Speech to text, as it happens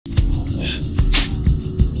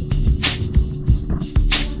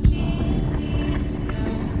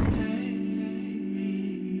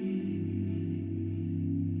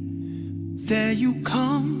There you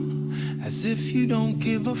come, as if you don't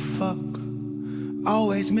give a fuck,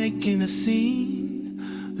 always making a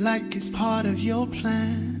scene, like it's part of your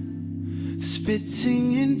plan,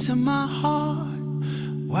 spitting into my heart,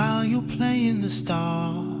 while you're playing the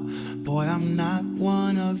star. Boy, I'm not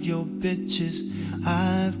one of your bitches,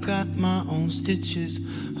 I've got my own stitches,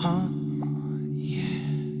 huh?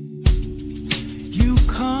 Yeah. You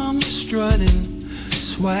come strutting,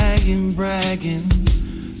 swagging, bragging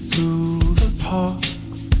through the park.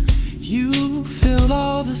 You fill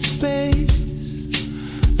all the space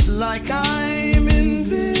like I'm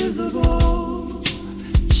invisible,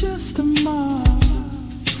 just a mark.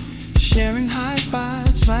 Sharing high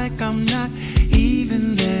fives like I'm not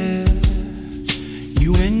even there.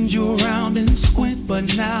 You end your round and squint,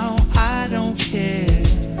 but now I don't care.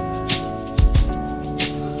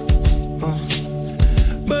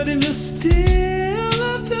 But in the still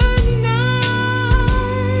of the night,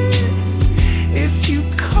 if you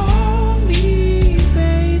call me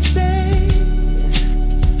baby,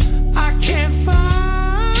 I can't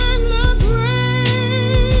find the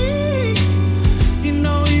grace. You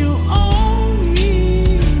know you own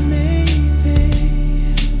me, maybe.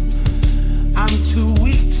 I'm too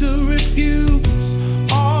weak to refuse.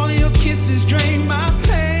 All your kisses drain my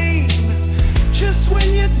pain. Just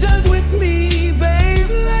when you're done with me, babe,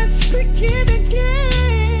 let's begin again.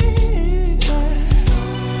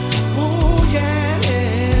 Oh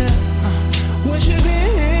yeah, what you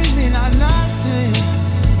been in our nothing.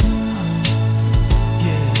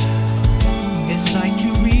 Yeah, it's like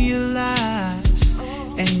you realize,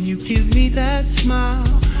 and you give me that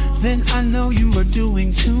smile. Then I know you are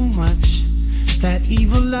doing too much. That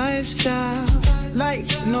evil lifestyle, like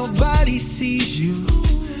nobody sees you.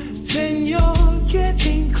 Then you're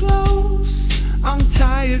getting close. I'm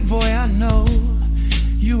tired, boy, I know.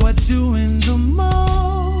 You are doing the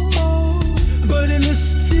most. But in the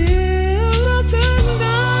still of the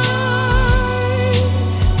night,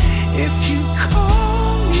 if you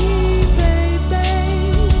call me baby,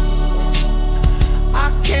 I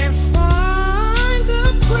can't find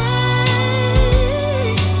the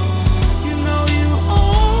grace. You know you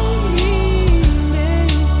own me,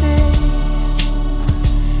 maybe.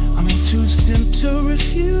 I'm too simple to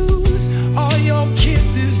refuse. All your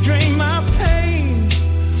kisses drain my pain.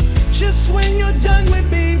 Just when you're done with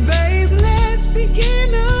me, babe, let's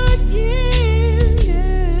begin again.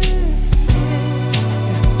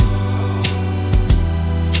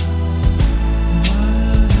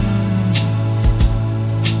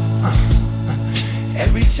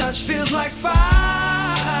 Every touch feels like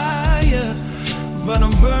fire, but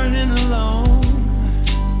I'm burning alone.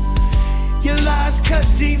 Your lies cut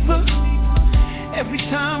deeper every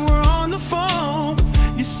time we're on the phone.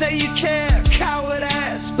 You say you care, coward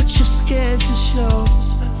ass, but you're scared to show.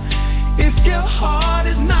 If your heart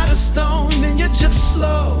is not a stone, then you're just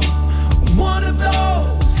slow. One of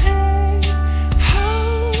those.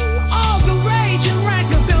 All the rage and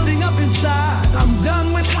rancor building up inside. I'm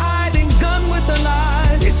done with hiding, done with the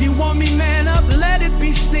lies. If you want me, man up, let it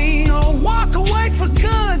be seen. Or walk away for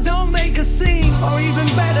good, don't make a scene. Or even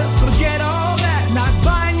better, forget all that. Not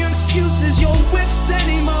buying your excuses, your whips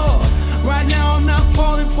anymore. Right now I'm not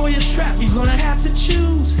falling for your trap. You're gonna have to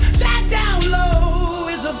choose. That down low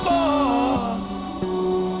is a bore.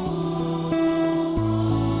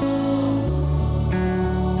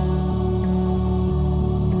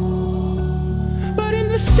 But in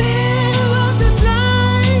the still of the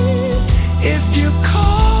night, if you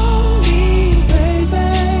call me baby,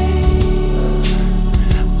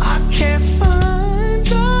 I can't find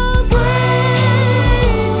the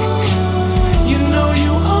breaks. You know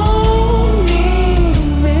you own me,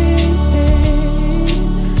 maybe.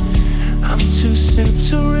 I'm too simple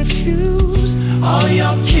to refuse. All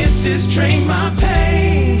your kisses drain my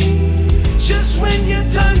pain. Just when you're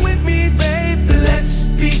done with me, babe, let's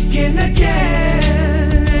begin again.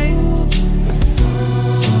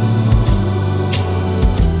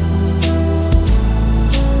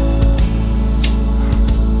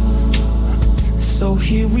 So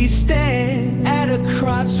here we stand at a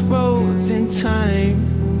crossroads in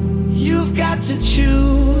time. You've got to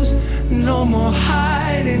choose, no more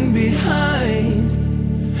hiding behind.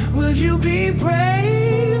 Will you be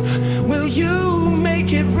brave? Will you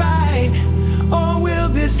make it right? Or will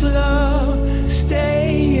this love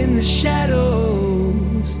stay in the shadows?